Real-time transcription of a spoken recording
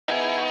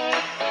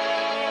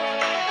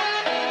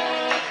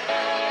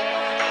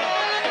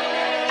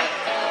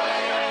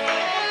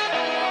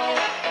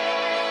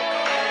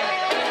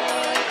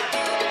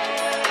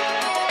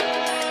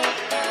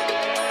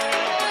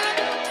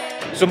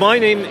So my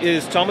name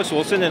is Thomas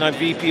Wilson and I'm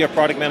VP of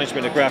Product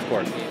Management at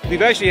Graphcore.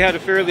 We've actually had a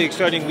fairly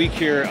exciting week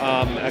here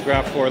at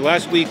Graphcore.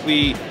 Last week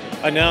we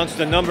announced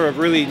a number of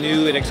really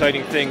new and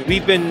exciting things.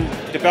 We've been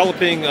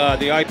developing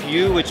the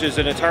IPU, which is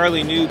an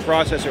entirely new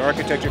processor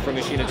architecture for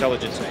machine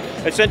intelligence.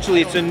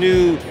 Essentially, it's a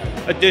new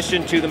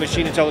addition to the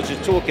machine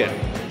intelligence toolkit.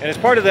 And as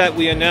part of that,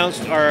 we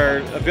announced our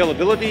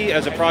availability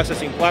as a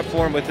processing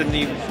platform within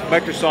the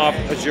Microsoft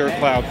Azure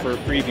Cloud for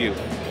preview.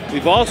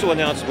 We've also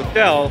announced with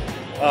Dell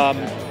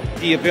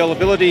the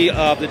availability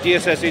of the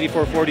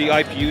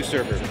DSS8440 IPU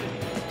server.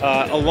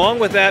 Along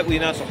with that, we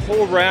announced a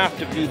whole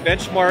raft of new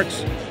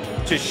benchmarks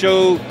to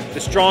show the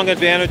strong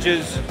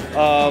advantages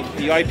of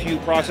the IPU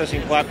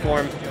processing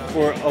platform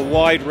for a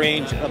wide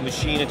range of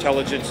machine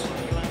intelligence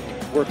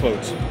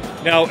workloads.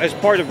 Now, as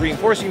part of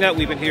reinforcing that,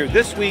 we've been here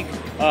this week.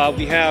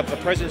 We have a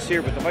presence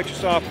here with the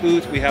Microsoft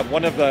booth. We have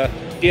one of the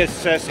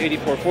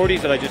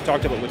DSS8440s that I just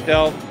talked about with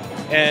Dell,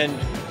 and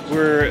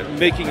we're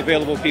making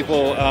available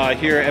people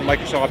here at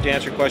Microsoft to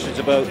answer questions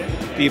about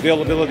the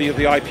availability of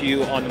the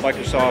IPU on the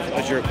Microsoft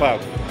Azure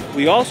Cloud.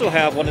 We also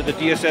have one of the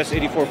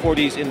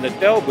DSS8440s in the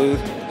Dell booth,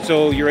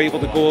 so you're able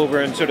to go over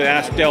and sort of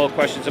ask Dell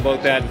questions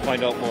about that and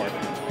find out more.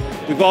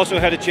 We've also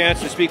had a chance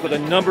to speak with a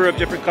number of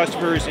different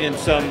customers in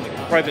some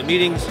private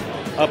meetings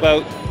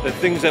about the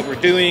things that we're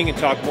doing and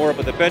talk more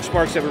about the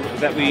benchmarks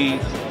that we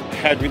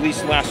had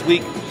released last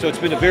week. So it's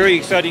been a very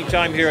exciting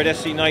time here at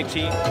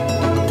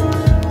SC19.